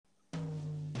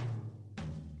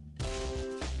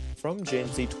From Gen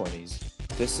Z 20s,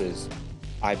 this is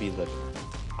I Be Living.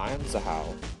 I am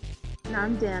Zahao. And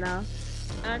I'm Dana.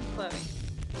 And I'm Chloe.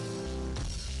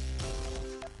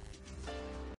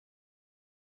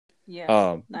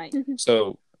 Yeah. Nice.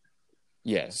 So,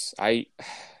 yes, the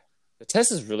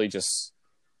test is really just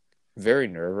very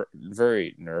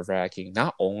nerve-wracking.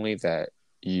 Not only that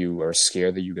you are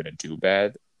scared that you're gonna do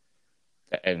bad,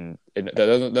 and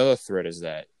the other threat is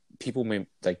that people might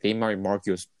mark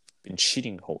you as been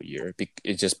cheating the whole year.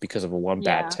 It's just because of one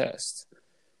bad test.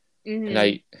 Mm-hmm. And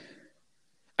I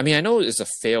mean, I know it's a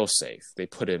fail-safe they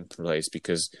put in place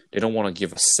because they don't want to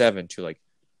give a 7 to like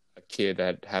a kid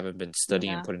that haven't been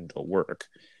studying and putting into work.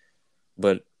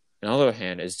 But on the other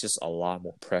hand, it's just a lot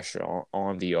more pressure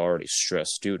on the already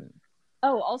stressed student.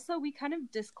 Oh, also, we kind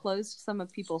of disclosed some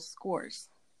of people's scores.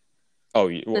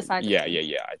 Oh, well, yeah.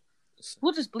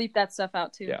 We'll just bleep that stuff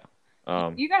out too. Yeah.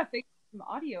 You gotta fix some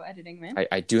audio editing, man.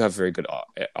 I do have very good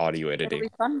audio editing. It'll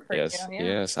be fun for you. Yeah.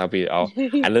 Yes. I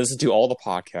listen to all the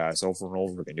podcasts over and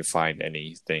over again to find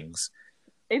any things.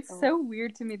 It's so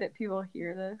weird to me that people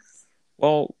hear this.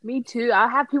 Well, me too. I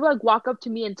have people like walk up to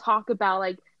me and talk about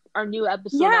like our new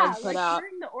episode that I put out.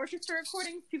 During the orchestra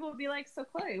recordings, people will be like, "So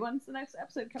Chloe, when's the next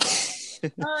episode coming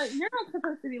out?" You're not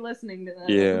supposed to be listening to that.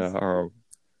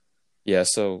 Yeah.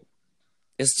 So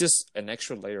it's just an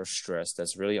extra layer of stress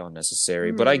that's really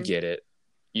unnecessary. But I get it.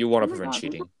 You want to prevent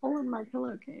cheating. Hole in my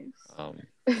pillowcase.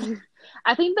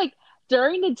 I think like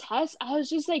during the test, I was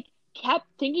just like kept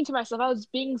thinking to myself, I was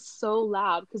being so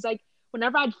loud because like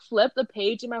whenever I'd flip the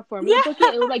page in my formula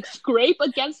booklet, it would like scrape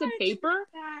against the paper,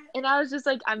 and I was just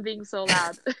like, I'm being so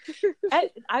loud.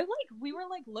 We were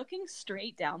like looking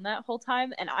straight down that whole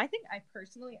time, and I think I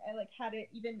personally like had it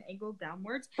even angled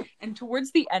downwards, and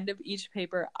towards the end of each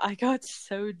paper, I got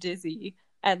so dizzy.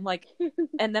 And like,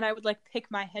 and then I would like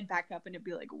pick my head back up, and it'd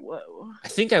be like, "Whoa!" I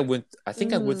think I went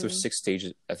through 6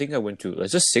 stages. I think I went to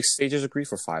just 6 stages of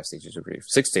grief or 5 stages of grief.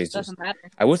 6 stages. Doesn't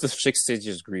matter. I went through 6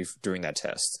 stages of grief during that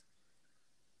test.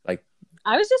 Like,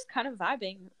 I was just kind of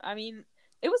vibing. I mean,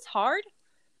 it was hard,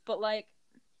 but like,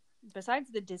 besides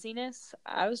the dizziness,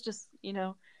 I was just,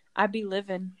 I'd be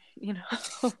living,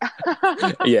 Yes. Did you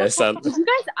guys?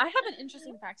 I have an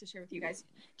interesting fact to share with you guys.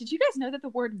 Did you guys know that the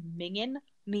word mingin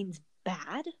means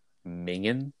bad?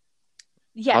 Mingin?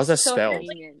 Yes. How's that spelled?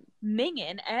 Mingin,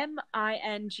 minging,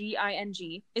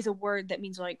 is a word that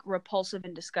means like repulsive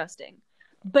and disgusting.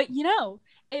 But if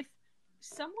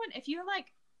you're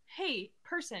like, "Hey,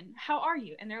 person, how are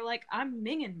you?" And they're like, "I'm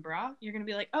mingin, brah." You're gonna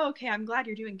be like, "Oh, okay, I'm glad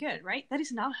you're doing good," right? That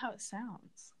is not how it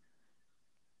sounds.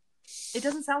 It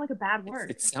doesn't sound like a bad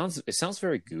word. It sounds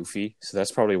very goofy, so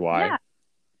that's probably why. Yeah.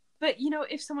 But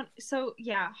if someone,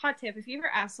 hot tip: if you ever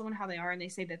ask someone how they are and they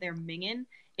say that they're mingin,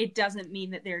 it doesn't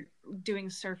mean that they're doing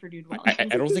surfer dude well. I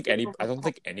don't think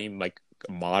any like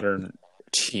modern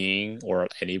teen or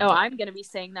any. Oh, I'm gonna be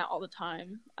saying that all the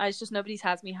time. It's just nobody's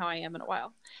asked me how I am in a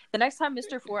while. The next time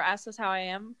Mr. Four asks us how I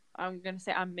am, I'm gonna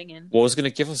say I'm mingin. Well, it's gonna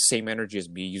give us the same energy as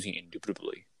me using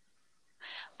indubitably.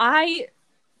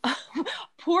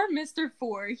 Poor Mr.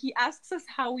 Four. He asks us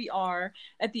how we are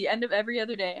at the end of every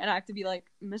other day, and I have to be like,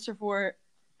 "Mr. Four,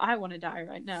 I want to die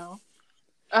right now."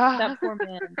 That poor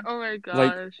man. Oh my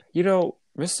gosh. Like,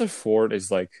 Mr. Ford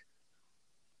is like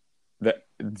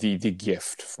the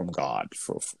gift from God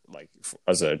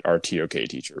as an RTOK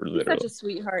teacher, literally. Such a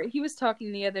sweetheart. He was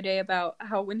talking the other day about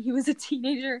how when he was a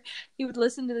teenager, he would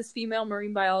listen to this female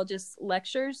marine biologist's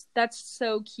lectures. That's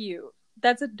so cute.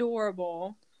 That's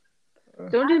adorable.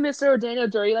 Don't do Mr. O'Daniel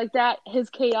dirty like that. His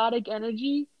chaotic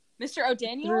energy. Mr.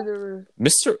 O'Daniel?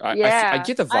 I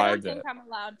get the vibe I don't think I'm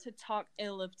allowed to talk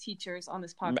ill of teachers on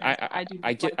this podcast.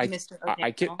 I get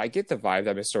the vibe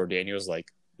that Mr. O'Daniel is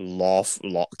like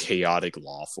chaotic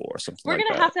lawful or something we're like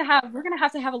gonna that. We're gonna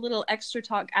have to have a little extra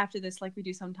talk after this, like we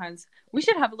do sometimes. We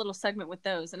should have a little segment with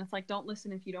those, and it's like, don't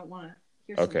listen if you don't want to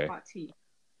hear some hot tea.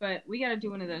 But we gotta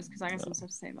do one of those because I got some stuff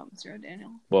to say about Mr.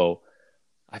 O'Daniel. Well,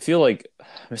 I feel like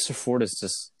Mr. Ford is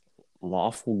just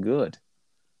lawful good,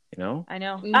 I know.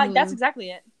 Mm-hmm. That's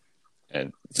exactly it.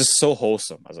 And just so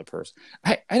wholesome as a person.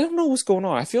 I don't know what's going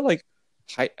on. I feel like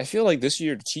this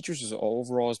year the teachers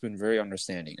overall has been very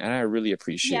understanding, and I really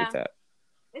appreciate that.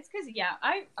 It's because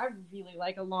I really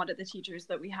like a lot of the teachers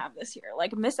that we have this year,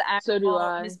 like Miss So do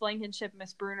I. Miss Blankenship,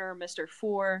 Miss Bruner, Mr.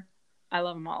 Four. I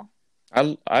love them all.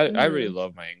 I really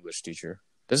love my English teacher.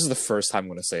 This is the first time I'm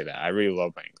going to say that. I really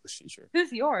love my English teacher.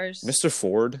 Who's yours? Mr.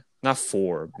 Ford. Not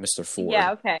Ford. Mr. Ford.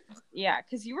 Yeah, okay. Yeah,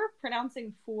 because you were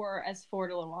pronouncing Four as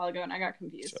Ford a little while ago, and I got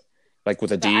confused. Like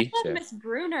with a D? I love Miss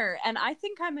Bruner, and I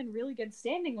think I'm in really good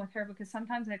standing with her because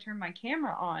sometimes I turn my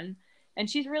camera on, and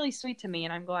she's really sweet to me,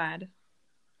 and I'm glad.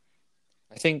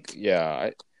 I think,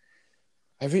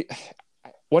 every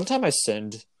one time I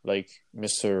send like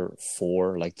Mr.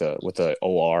 Four like the with the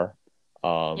OR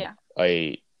Yeah.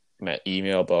 a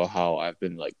email about how I've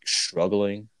been like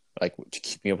struggling like to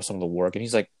keeping up with some of the work, and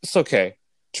he's like, "It's okay.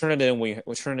 Turn it in.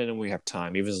 We'll turn it in when we have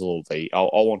time. Even if it's a little late. I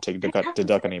won't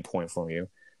deduct any point from you."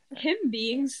 Him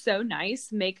being so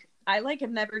nice I like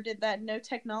never did that no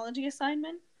technology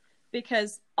assignment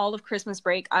because all of Christmas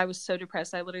break I was so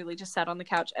depressed. I literally just sat on the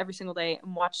couch every single day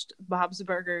and watched Bob's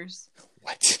Burgers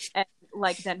What? and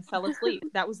like then fell asleep.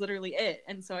 That was literally it.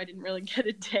 And so I didn't really get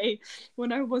a day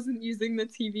when I wasn't using the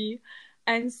TV.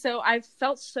 And so I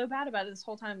felt so bad about it this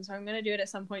whole time. So I'm going to do it at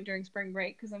some point during spring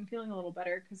break because I'm feeling a little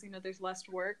better because, there's less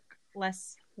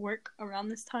work around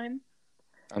this time.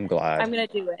 I'm glad. I'm going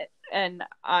to do it. And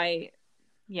I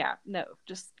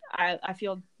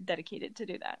feel dedicated to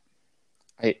do that.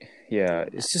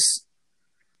 It's just,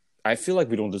 I feel like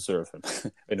we don't deserve him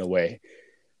in a way.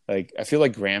 Like, I feel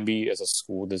like Granby as a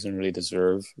school doesn't really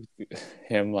deserve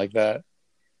him like that.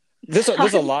 There's a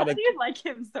lot of. Why do you like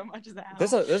him so much, Zach?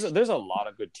 There's a lot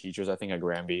of good teachers I think at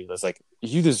Granby. That's like,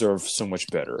 you deserve so much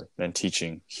better than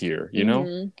teaching here. You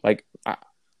know, like I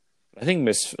think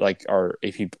our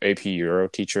AP Euro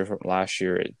teacher from last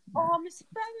year. Miss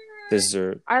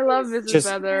Feather. I love Mrs.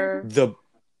 Feather. The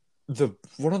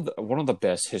one of the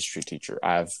best history teacher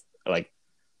I've like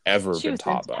ever been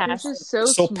taught by. She's just so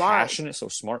smart. Passionate, so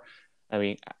smart. I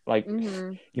mean, like,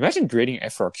 you imagine grading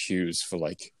FRQs for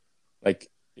like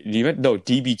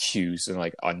DBQs in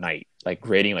like a night, like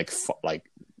grading like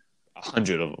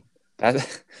 100 of them.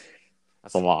 That's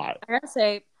a lot. I gotta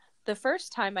say, the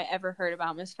first time I ever heard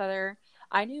about Miss Feather,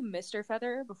 I knew Mr.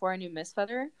 Feather before I knew Miss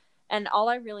Feather, and all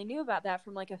I really knew about that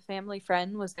from like a family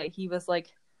friend was that he was like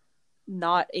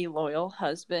not a loyal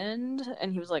husband,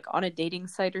 and he was like on a dating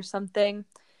site or something,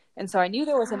 and so I knew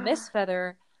there was a Miss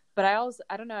Feather, but I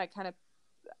don't know,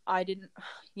 I didn't,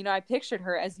 I pictured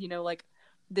her as like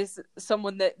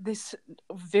someone that this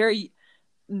very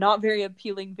not very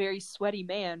appealing, very sweaty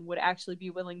man would actually be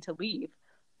willing to leave.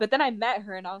 But then I met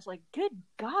her and I was like, good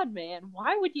God, man,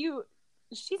 why would you?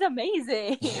 She's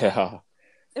amazing. Yeah.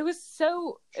 It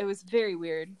was very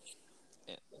weird.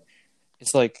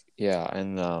 It's like,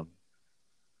 and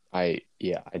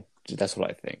that's what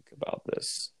I think about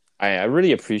this. I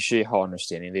really appreciate how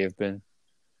understanding they have been.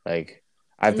 Like,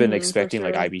 I've been expecting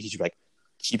like IB teacher like,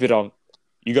 keep it on.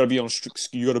 You gotta be on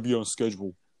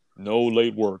schedule. No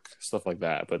late work, stuff like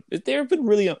that. But they've been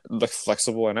really like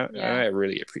flexible, and I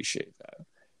really appreciate that.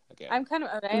 Again. I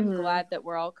am glad that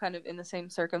we're all kind of in the same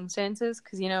circumstances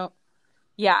because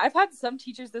I've had some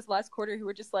teachers this last quarter who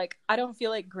were just like, I don't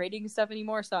feel like grading stuff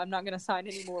anymore, so I'm not going to sign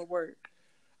any more work.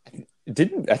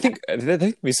 I think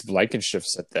Miss Blankenship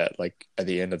said that like at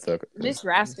the end of the Miss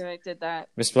Raskovic did that.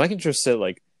 Miss Blankenship said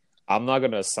like, I'm not going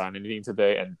to assign anything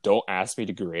today, and don't ask me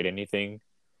to grade anything.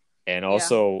 And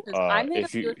also, I'm going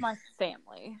to do with my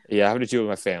family. Yeah, I'm going to do it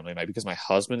with my family, because my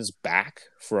husband's back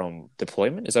from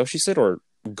deployment. Is that what she said, or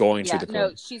going to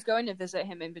deployment? No, she's going to visit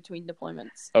him in between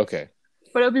deployments. Okay.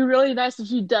 But it'd be really nice if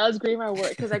she does grade my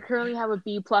work, because I currently have a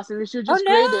B+, and if she would just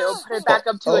grade it, it'll put it back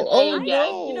up to an A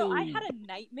again. No. I had a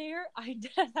nightmare. I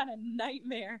had a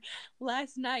nightmare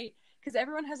last night, because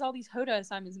everyone has all these HODA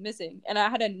assignments missing, and I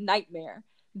had a nightmare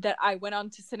that I went on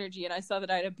to Synergy and I saw that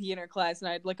I had a B in her class and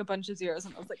I had like a bunch of zeros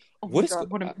and I was like, oh my God,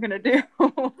 what am I gonna do?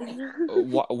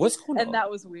 What's going on? And that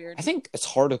was weird. I think it's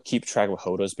hard to keep track of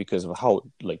HODAs because of how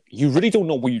like you really don't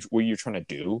know what you're trying to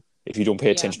do if you don't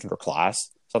pay attention to your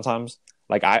class sometimes.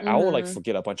 Like I will like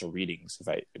forget a bunch of readings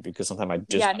because sometimes I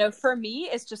just for me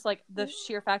it's just like the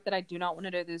sheer fact that I do not want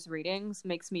to do those readings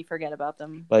makes me forget about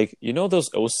them. Like those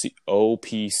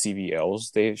OPCVLs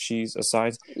she's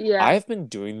assigned. Yeah, I've been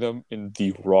doing them in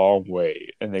the wrong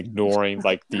way and ignoring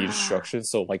like the instructions.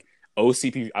 So like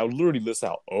OCP, I would literally list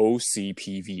out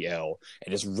OCPVL and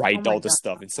just write all the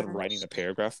stuff instead of writing the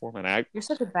paragraph form. And you're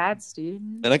such a bad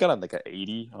student. And I got like an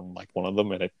 80 on like one of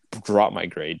them, and I dropped my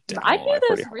grade down. I do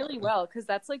this really well because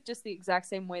that's like just the exact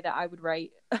same way that I would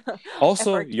write.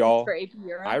 Also, y'all,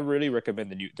 I really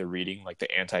recommend the reading, like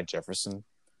the anti-Jefferson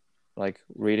like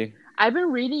reading. I've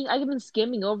been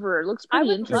skimming over. It looks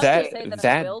pretty interesting.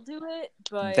 I will do it,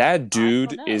 but that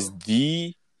dude is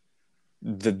the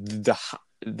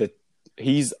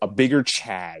he's a bigger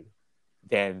Chad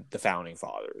than the founding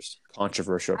fathers.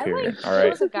 Controversial opinion. All right. There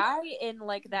was a guy in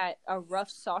like a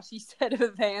rough, saucy set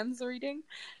of hands reading.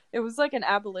 It was like an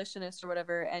abolitionist or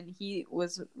whatever, and he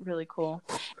was really cool.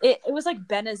 It was like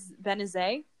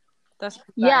Benazet. That's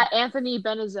Anthony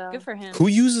Benazet. Good for him. Who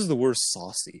uses the word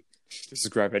saucy to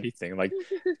describe anything? Like,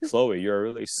 Chloe, you're a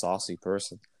really saucy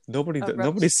person. Nobody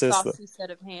says saucy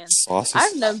set of hands. Saucy.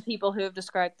 I've known people who have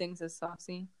described things as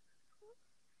saucy.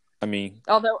 I mean,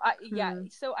 Although, Hmm.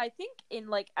 so I think in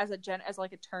like as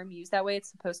like a term used that way, it's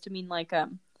supposed to mean like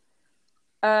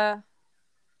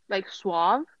Like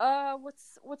suave.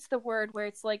 what's the word where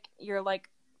it's like you're like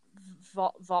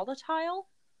volatile,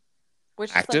 which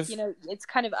is like, active, it's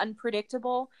kind of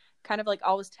unpredictable, kind of like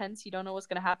always tense. You don't know what's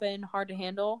gonna happen, hard to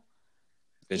handle.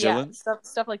 Yeah, vigilant.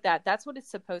 stuff like that. That's what it's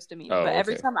supposed to mean. But Oh,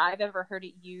 every okay. time I've ever heard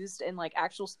it used in like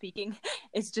actual speaking,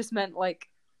 it's just meant like,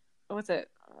 what's it?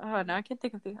 Oh no, I can't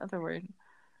think of the other word.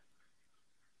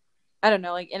 I don't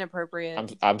know, like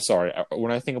inappropriate. I'm sorry.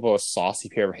 When I think about a saucy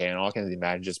pair of hand, all I can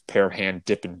imagine just pair of hand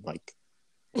dipping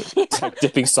Yeah,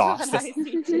 dipping that's sauce. what I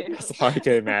see too. That's all I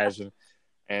can imagine.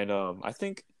 And I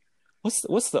think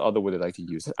what's the other word they like to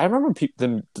use? I remember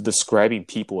them describing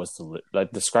people as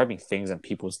like describing things and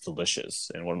people as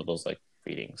delicious in one of those like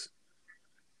readings.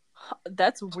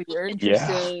 That's weird. Yeah.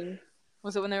 Interesting.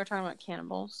 Was it when they were talking about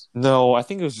cannibals? No, I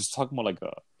think it was just talking about like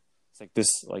it's like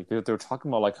this like they were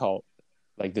talking about like how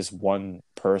like this one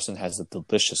person has a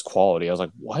delicious quality. I was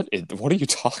like, what are you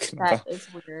talking That about? is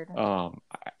weird.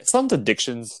 Some of the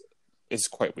dictions is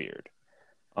quite weird.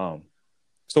 Um,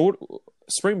 so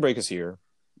spring break is here.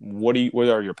 What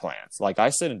are your plans? Like I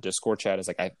said in Discord chat, is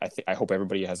like I hope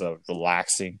everybody has a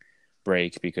relaxing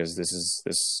break because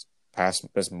this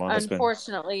month has been.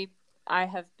 Unfortunately, I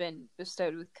have been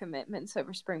bestowed with commitments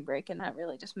over spring break, and that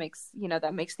really just makes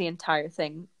the entire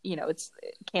thing, it's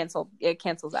canceled. It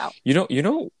cancels out.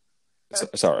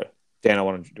 Sorry, Dan. I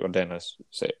want Dan to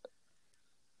say it.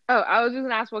 Oh, I was just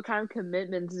gonna ask what kind of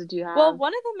commitments did you have? Well,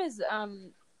 one of them is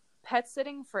pet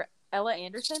sitting for Ella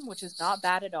Anderson, which is not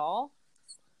bad at all.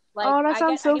 Like, oh, that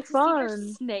sounds I so get to see her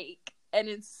fun. snake, and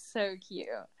it's so cute.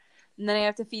 And then I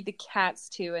have to feed the cats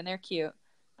too, and they're cute.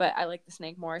 But I like the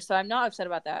snake more, so I'm not upset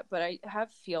about that. But I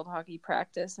have field hockey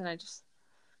practice, and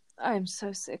I'm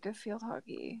so sick of field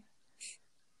hockey.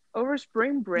 Over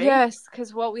spring break? Yes,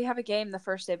 because we have a game the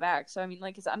first day back, so I mean,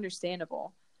 like, it's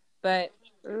understandable. But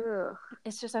Ugh.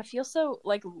 it's just I feel so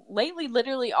like lately,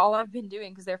 literally all I've been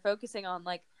doing, because they're focusing on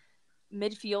like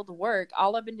midfield work,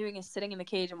 all I've been doing is sitting in the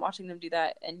cage and watching them do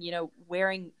that, and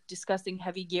wearing disgusting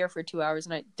heavy gear for 2 hours,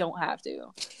 and I don't have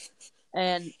to,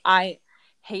 and I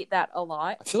hate that a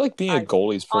lot. I feel like being a I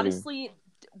goalie is pretty. honestly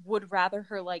would rather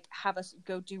her like have us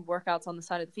go do workouts on the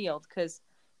side of the field, because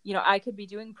I could be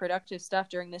doing productive stuff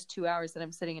during this 2 hours that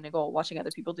I'm sitting in a goal watching other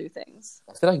people do things.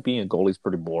 I feel like being a goalie is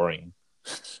pretty boring.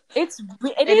 It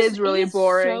is really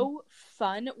boring. So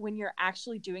fun when you're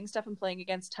actually doing stuff and playing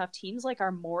against tough teams, like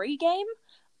our Mori game.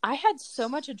 I had so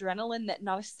much adrenaline that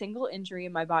not a single injury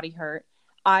in my body hurt.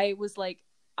 I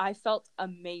felt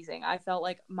amazing. I felt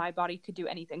like my body could do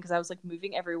anything because I was like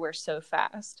moving everywhere so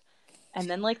fast. And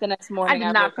then like the next morning, I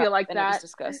did not woke feel up like and it was that.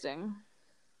 disgusting.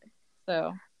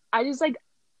 So I just like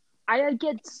I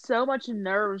get so much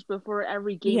nerves before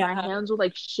every game. Yeah. My hands will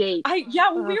like shake.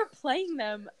 when we were playing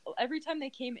them, every time they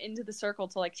came into the circle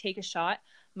to like take a shot,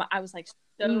 I was like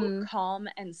so calm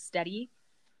and steady,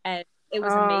 and it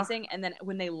was amazing. And then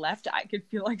when they left, I could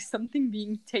feel like something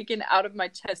being taken out of my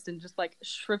chest and just like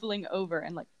shriveling over,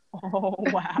 and like, oh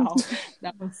wow,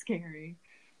 that was scary.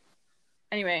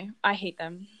 Anyway, I hate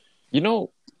them.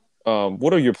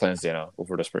 What are your plans, Dana,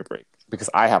 over the spring break? Because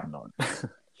I have none.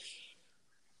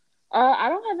 I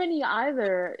don't have any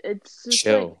either. It's just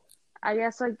Chill. like, I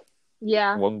guess like,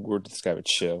 yeah. One word to describe it: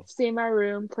 chill. Stay in my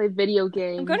room, play video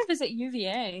games. I'm going to visit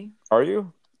UVA. Are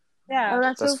you? Yeah. Oh,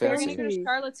 that's so We're fancy. going to go to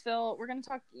Charlottesville. We're going to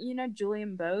talk,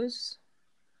 Julian Bose.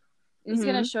 He's Mhm.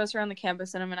 going to show us around the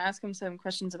campus, and I'm going to ask him some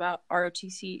questions about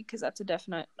ROTC, because that's a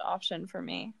definite option for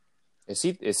me. Is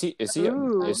he Ooh.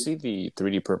 the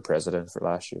 3D print president for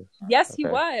last year? Yes, he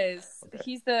Okay. was. Okay.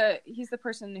 He's the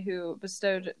person who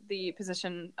bestowed the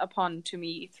position upon to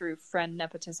me through friend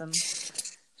nepotism.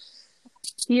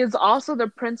 He is also the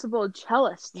principal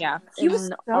cellist. Yeah, he was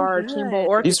so our Team Bowl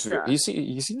orchestra. He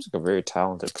seems like a very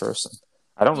talented person.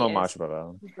 I don't know much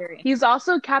about him. He's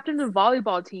also captain of the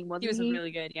volleyball team, wasn't he? He was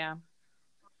really good, yeah.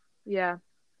 Yeah,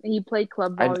 and he played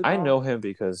club volleyball. I know him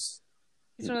because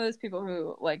he's one of those people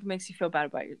who like makes you feel bad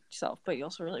about yourself, but you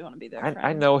also really want to be there.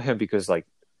 I know him because like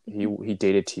he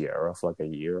dated Tiara for like a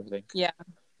year, I think. Yeah.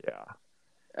 Yeah.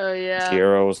 Oh yeah.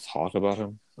 Tiara was talking about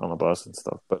him on the bus and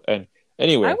stuff,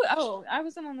 anyway. I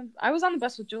was on the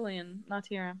bus with Julian, not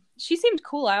Tiara. She seemed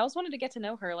cool. I always wanted to get to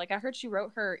know her. Like I heard she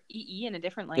wrote her EE in a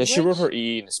different language. Yeah, she wrote her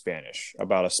EE in Spanish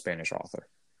about a Spanish author.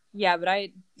 Yeah, but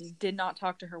I did not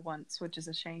talk to her once, which is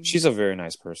a shame. She's a very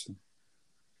nice person.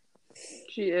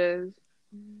 She is.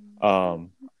 What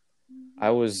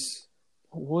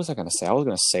was I gonna say? I was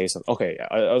gonna say something. Okay,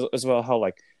 as well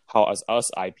how as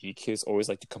us IB kids always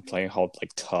like to complain how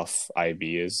like tough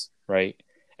IB is, right?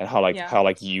 and how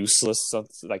Yeah. useless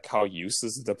how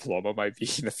useless the diploma might be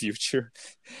in the future.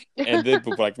 And then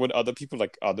but like when other people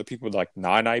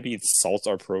non-IB insults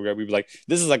our program, we be like,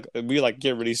 this is like we like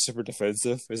get really super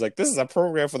defensive. It's like, this is a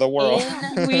program for the world.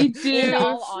 We do. In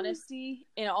all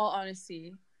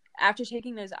honesty, after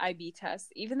taking those IB tests,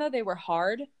 even though they were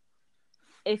hard,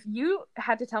 if you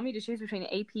had to tell me to choose between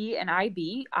AP and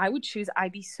IB, I would choose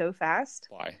IB so fast.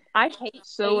 Why? I hate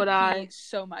So would I.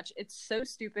 so much. It's so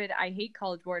stupid. I hate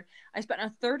College Board. I spent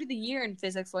a third of the year in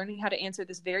physics learning how to answer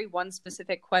this very one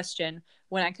specific question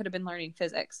when I could have been learning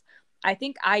physics. I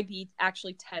think IB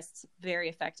actually tests very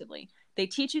effectively. They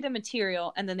teach you the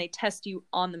material and then they test you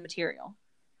on the material,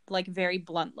 like very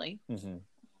bluntly. Mm-hmm.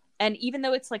 And even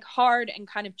though it's like hard and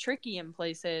kind of tricky in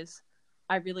places,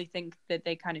 I really think that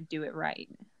they kind of do it right.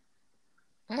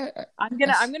 I'm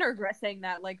gonna regret saying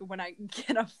that, like when I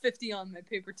get a 50 on my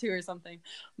paper 2 or something.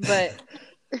 But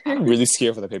I'm really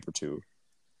scared for the paper 2.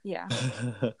 Yeah,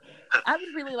 I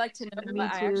would really like to know Me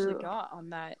what I too. actually got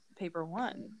on that paper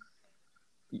 1.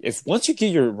 If once you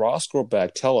get your raw score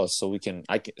back, tell us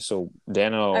so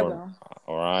Dana I will.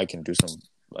 or I can do some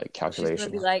like She's calculation.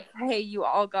 gonna be like, "Hey, you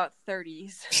all got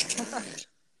 30s."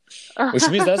 Which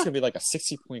means that's gonna be like a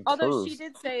 60-point Although curve. she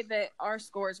did say that our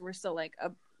scores were still like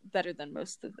better than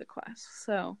most of the class,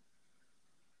 so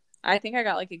I think I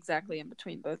got like exactly in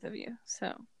between both of you.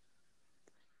 So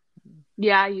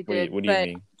Yeah, you did. What do you But-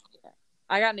 mean?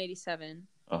 I got an 87.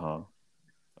 Oh,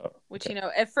 Which, okay. you know,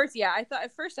 at first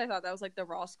I thought that was like the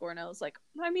raw score, and I was like,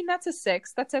 I mean, that's a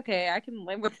 6. That's okay. I can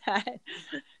live with that.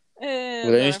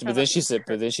 But then she said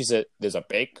there's a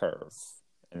bake curve,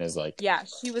 and it's like, yeah,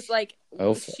 she was like,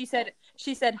 Oh. she said,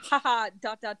 haha, ...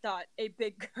 a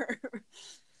big curve.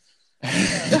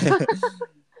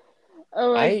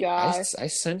 Oh my gosh. I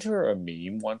sent her a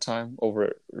meme one time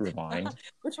over Remind.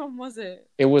 Which one was it?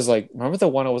 It was like, remember the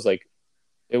one? Was it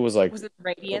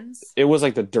radians? It was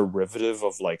like the derivative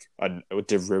of like a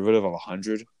derivative of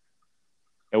 100.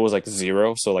 It was like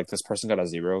 0, so like this person got a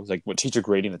 0. Like when teacher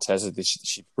grading the test,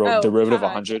 she wrote derivative of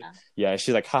 100. Yeah,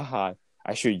 she's like, haha,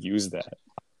 I should use that.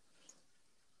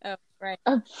 Oh, right.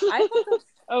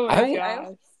 Oh I my I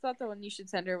gosh. thought the one you should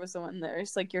send her was the one that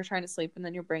it's like you're trying to sleep and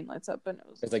then your brain lights up and it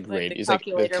was It's like the it's like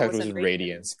the calculation wasn't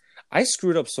radians. I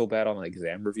screwed up so bad on the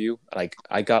exam review. Like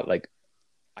I got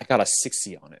a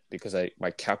 60 on it because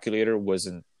my calculator was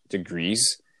in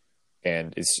degrees,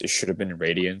 and it should have been in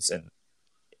radians, and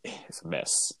it's a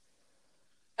mess.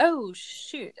 Oh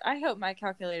shoot! I hope my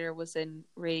calculator was in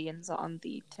radians on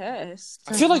the test.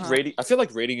 I feel like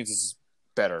radians is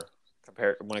better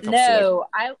compared when it comes to No,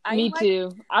 I Me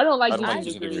too. I don't like I don't like using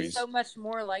using degrees. degrees. so much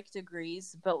more like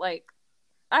degrees, but like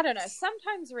I don't know.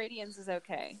 Sometimes radians is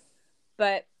okay,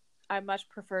 but I much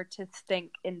prefer to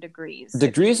think in degrees.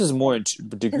 degrees is more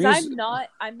Because degrees.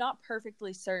 I'm not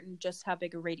perfectly certain just how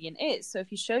big a radian is. So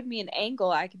if you showed me an angle,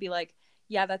 I could be like,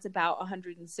 yeah, that's about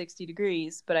 160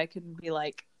 degrees, but I couldn't be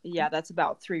like, yeah, that's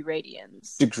about 3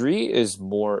 radians. Degree is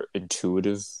more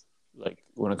intuitive, like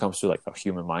when it comes to like a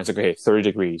human mind. It's like, okay, 30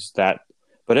 degrees.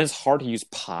 But then it's hard to use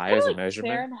pi as a Like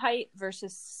measurement. Fahrenheit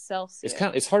versus Celsius.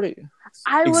 It's hard to.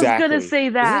 I was Exactly. gonna say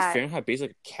Isn't that. Fahrenheit based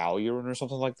like Calorie or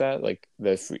something like that? Like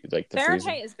the Fahrenheit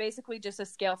freezing. is basically just a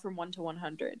scale from 1 to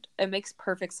 100. It makes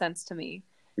perfect sense to me.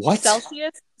 What?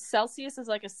 Celsius is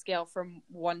like a scale from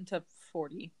 1 to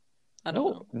 40. I don't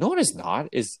know. No, it is not.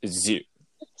 It's 0.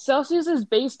 Celsius is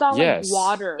based on Yes. like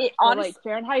water. It Or, honest- like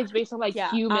Fahrenheit is based on like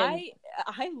human. I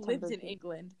lived in temperature.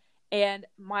 England, and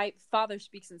my father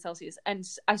speaks in Celsius. And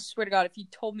I swear to God, if you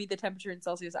told me the temperature in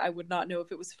Celsius, I would not know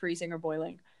if it was freezing or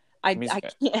boiling. I mean,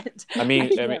 can't. I mean,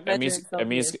 can't I measure mean, in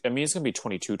Celsius. it's gonna be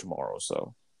 22 tomorrow.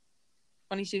 So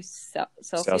 22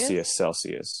 Celsius.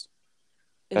 Celsius.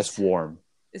 That's warm.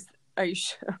 Are you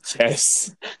sure?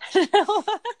 Yes.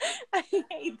 I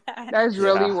hate that. That's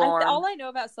really Yeah. warm. All I know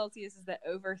about Celsius is that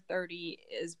over 30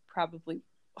 is probably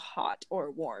hot or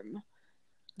warm.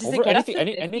 Does Over it get anything, up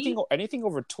to 50? anything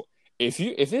over if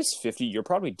it's 50, you're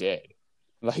probably dead.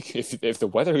 Like if the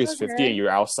weather is 50 and you're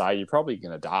outside, you're probably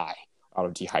gonna die out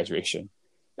of dehydration.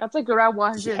 That's like around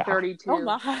 132. Oh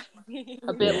my!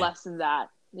 A bit Yeah. less than that.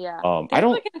 Yeah. I There's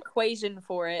don't. like an equation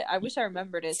for it. I wish I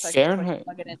remembered it. So I Fahrenheit. could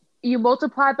plug it in. You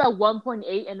multiply by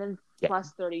 1.8 and then Yeah.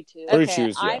 plus 32. Okay. Okay,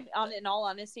 choose, yeah. in all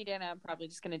honesty, Dana, I'm probably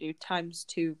just gonna do times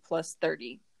 2 plus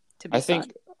 30 to be I think.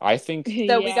 fun. I think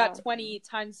So we got 20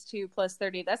 times 2 plus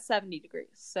 30. That's 70 degrees.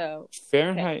 So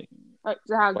Fahrenheit. So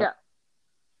how it go? What?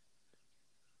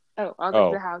 Oh, I'll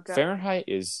go to how it go. Fahrenheit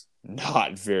is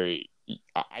not very.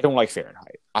 I don't like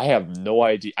Fahrenheit. I have no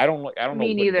idea. I don't know.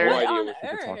 Me neither. No What idea on what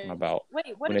people are talking earth? about. wait,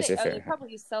 what When do I they? say Oh, they Fahrenheit.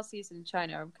 probably use Celsius in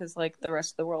China because like the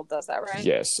rest of the world does that, right?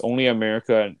 Yes, only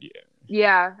America. And,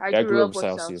 Yeah, I I grew grew up up with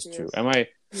with Celsius too. Celsius.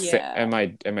 And my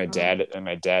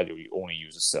Yeah. dad we only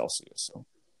uses Celsius. So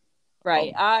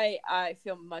Right. I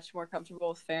feel much more comfortable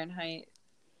with Fahrenheit.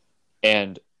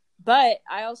 and But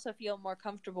I also feel more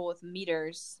comfortable with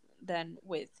meters than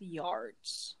with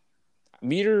yards.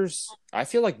 meters, I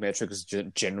feel like metric is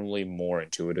generally more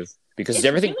intuitive because It's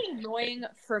everything. really annoying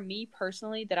for me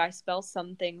personally that I spell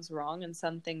some things wrong and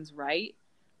some things right.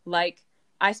 Like,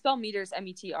 I spell meters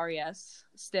METRES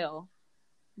still,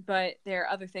 but there are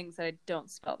other things that I don't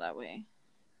spell that way.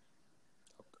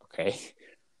 Okay,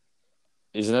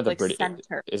 isn't that the Like British?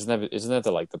 center. Isn't that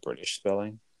the like the British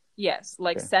spelling? Yes,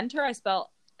 like Okay. center I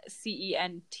spell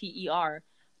CENTER,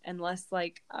 unless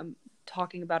like I'm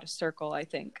talking about a circle, I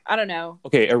think. I don't know.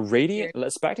 Okay, a radiant.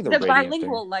 Let's back to the The radiant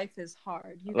bilingual thing. life is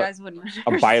hard. You guys wouldn't A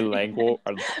understand. bilingual.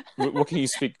 What can you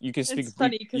speak? You can speak. It's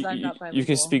funny because I'm not You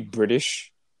can bilingual. speak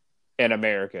British and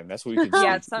American. That's what you can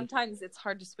Yeah, speak. sometimes it's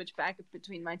hard to switch back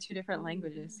between my two different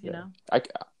languages, you know?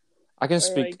 I can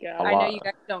speak God. a lot. I know you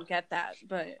guys don't get that,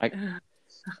 but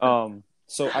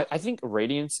So I think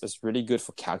radiance is really good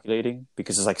for calculating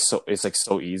because it's like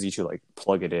so easy to like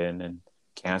plug it in and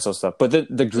cancel stuff. But the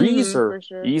degrees are for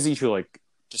sure. easy to like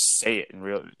just say it in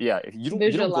real. Yeah, if you don't go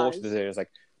to Visualize. the data. It's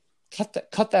like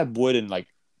cut that wood in like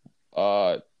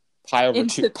pi over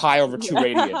Into- pi over two yeah.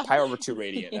 radian, pi over 2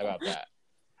 radian. Yeah. How about that?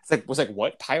 It's like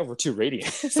what, pi over 2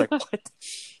 radian? It's like what?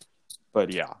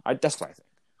 But yeah, that's what I think.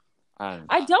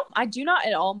 I do not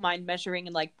at all mind measuring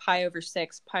in like pi over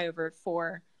 6, pi over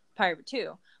 4, pi over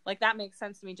 2. Like that makes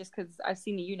sense to me just because I've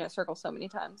seen the unit circle so many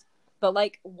times. But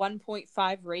like 1.5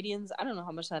 radians, I don't know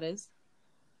how much that is.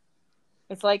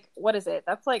 It's like, what is it?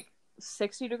 That's like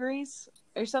 60 degrees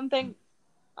or something.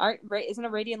 Isn't a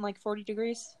radian like 40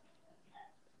 degrees?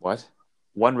 What?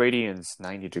 1 radian's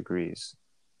 90 degrees.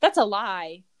 That's a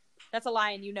lie. That's a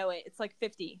lie, and you know it. It's like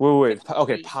 50. Wait. 50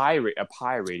 Okay, degrees. a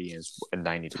pi radian is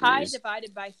 90 Pi degrees.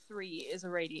 divided by 3 is a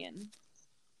radian.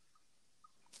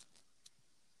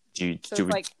 Do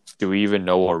we even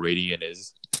know what radian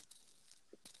is?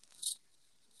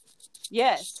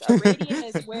 Yes, a radian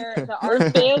is where the We're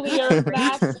arc failure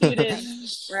math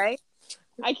students. right?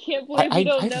 I can't believe we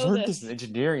don't I know learned this. this in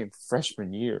engineering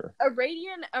freshman year. A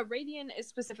radian is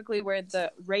specifically where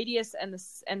the radius and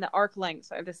the arc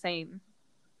lengths are the same.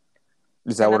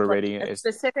 Is that what a That's like radian a is?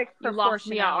 Specific You lost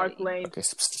me at arc proportionality. length. Okay,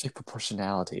 specific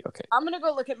proportionality. Okay. I'm gonna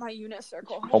go look at my unit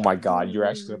circle. Oh my god, you're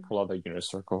actually gonna pull out the unit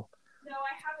circle. No,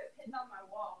 I have it pinned on my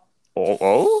wall.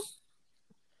 Oh?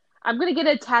 I'm gonna get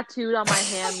it tattooed on my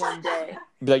hand one day.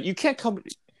 Be like, you can't come.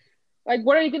 Like,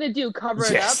 what are you gonna do? Cover it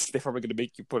up? Yes, they're probably gonna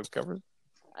make you put a cover.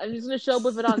 I'm just gonna show up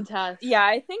with it on test. Yeah,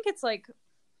 I think it's like,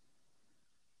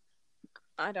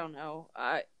 I don't know.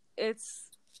 It's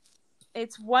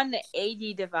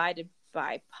 180 divided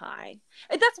by pi.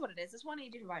 That's what it is. It's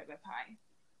 180 divided by pi.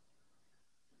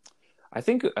 I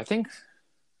think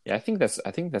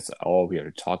that's all we have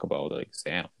to talk about the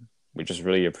exam. We just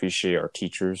really appreciate our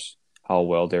teachers, how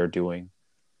well they're doing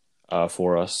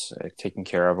for us, taking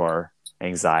care of our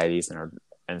anxieties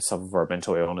and some of our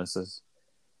mental illnesses,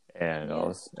 and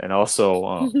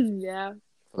also Yeah.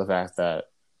 for the fact that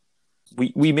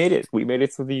we made it. We made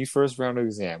it through the first round of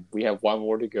exam. We have one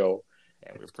more to go,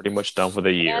 and we're pretty much done for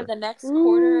the year. And the next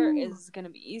quarter is going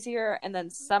to be easier. And then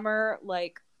summer,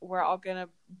 like, we're all going to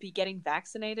be getting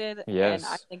vaccinated. Yes.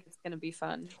 And I think it's going to be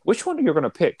fun. Which one are you going to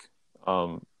pick?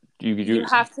 You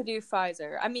have to do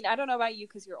Pfizer. I mean, I don't know about you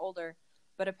because you're older,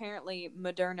 but apparently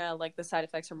Moderna, like, the side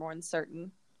effects are more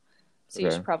uncertain. So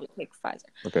you should probably take Pfizer.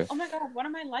 Okay. Oh my god, one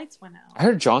of my lights went out. I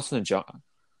heard Johnson & Johnson.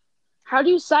 How do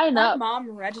you sign My up?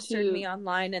 mom registered me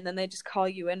online, and then they just call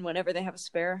you in whenever they have a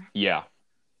spare. Yeah.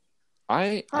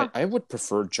 I would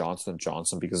prefer Johnson &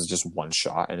 Johnson because it's just one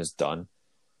shot and it's done.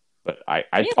 But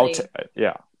Really?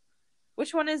 Yeah.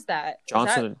 Which one is that?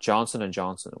 Johnson & Johnson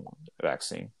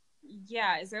vaccine.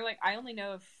 Yeah, is there like I only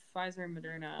know of Pfizer and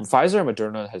Moderna. Pfizer and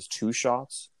Moderna has 2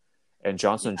 shots, and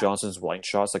Johnson & Johnson's one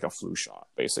shot's like a flu shot,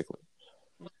 basically.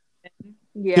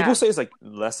 Yeah. People say it's like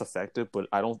less effective, but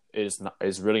I don't. It's not.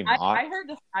 It's really not. I heard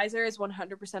the Pfizer is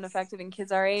 100% effective in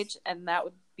kids our age, and that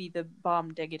would be the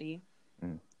bomb diggity.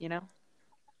 You know.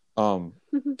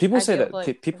 People say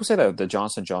that the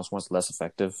Johnson & Johnson one's less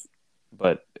effective,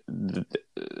 but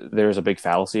there's a big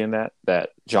fallacy in that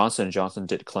Johnson & Johnson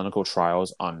did clinical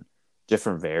trials on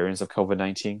different variants of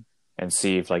COVID-19 and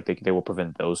see if like they will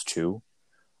prevent those too.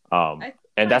 And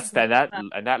that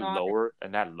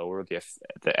lowered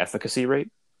the efficacy rate,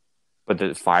 but the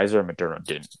Pfizer and Moderna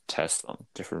didn't test on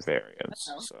different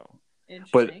variants. So,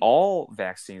 but all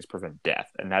vaccines prevent death,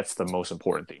 and that's the most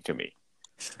important thing to me.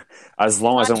 As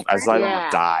long as I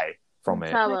don't die from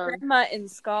it. Tell My them. grandma in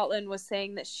Scotland was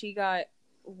saying that she got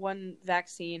one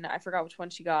vaccine. I forgot which one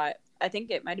she got. I think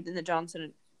it might have been the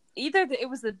Johnson. She got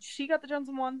the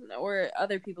Johnson one, or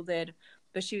other people did.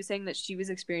 But she was saying that she was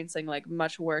experiencing like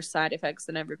much worse side effects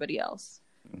than everybody else.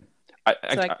 So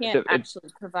I can't actually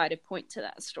provide a point to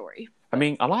that story. I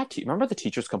mean, a lot of remember the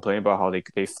teachers complaining about how they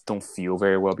don't feel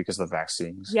very well because of the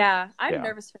vaccines. Yeah, I'm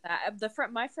nervous for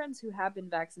that. My friends who have been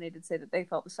vaccinated say that they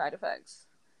felt the side effects.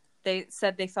 They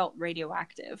said they felt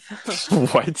radioactive.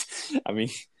 What? I mean,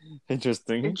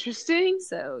 interesting. Interesting.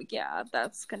 So yeah,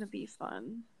 that's gonna be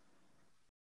fun.